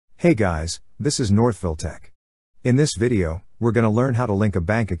Hey guys, this is Northville Tech. In this video, we're going to learn how to link a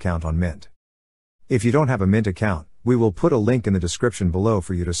bank account on Mint. If you don't have a Mint account, we will put a link in the description below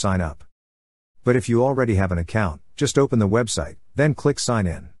for you to sign up. But if you already have an account, just open the website, then click Sign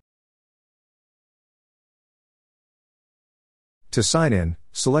In. To sign in,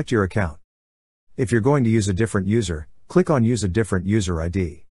 select your account. If you're going to use a different user, click on Use a different user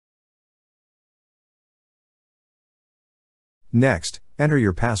ID. Next, enter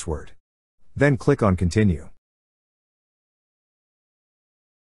your password. Then click on Continue.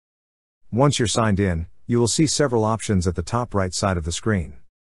 Once you're signed in, you will see several options at the top right side of the screen.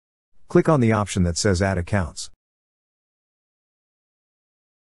 Click on the option that says Add Accounts.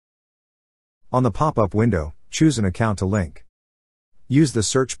 On the pop-up window, choose an account to link. Use the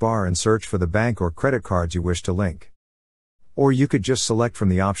search bar and search for the bank or credit cards you wish to link. Or you could just select from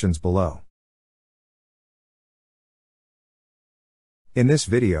the options below. In this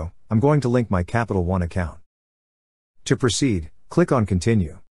video, I'm going to link my Capital One account. To proceed, click on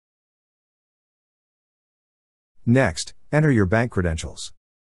Continue. Next, enter your bank credentials.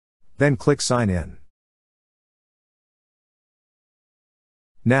 Then click Sign In.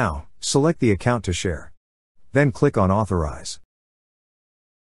 Now, select the account to share. Then click on Authorize.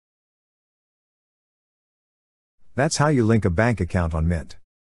 That's how you link a bank account on Mint.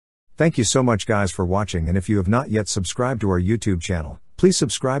 Thank you so much guys for watching, and if you have not yet subscribed to our YouTube channel, please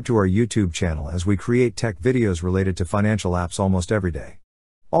subscribe to our YouTube channel as we create tech videos related to financial apps almost every day.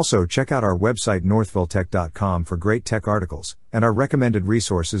 Also check out our website northvilletech.com for great tech articles, and our recommended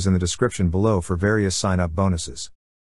resources in the description below for various sign-up bonuses.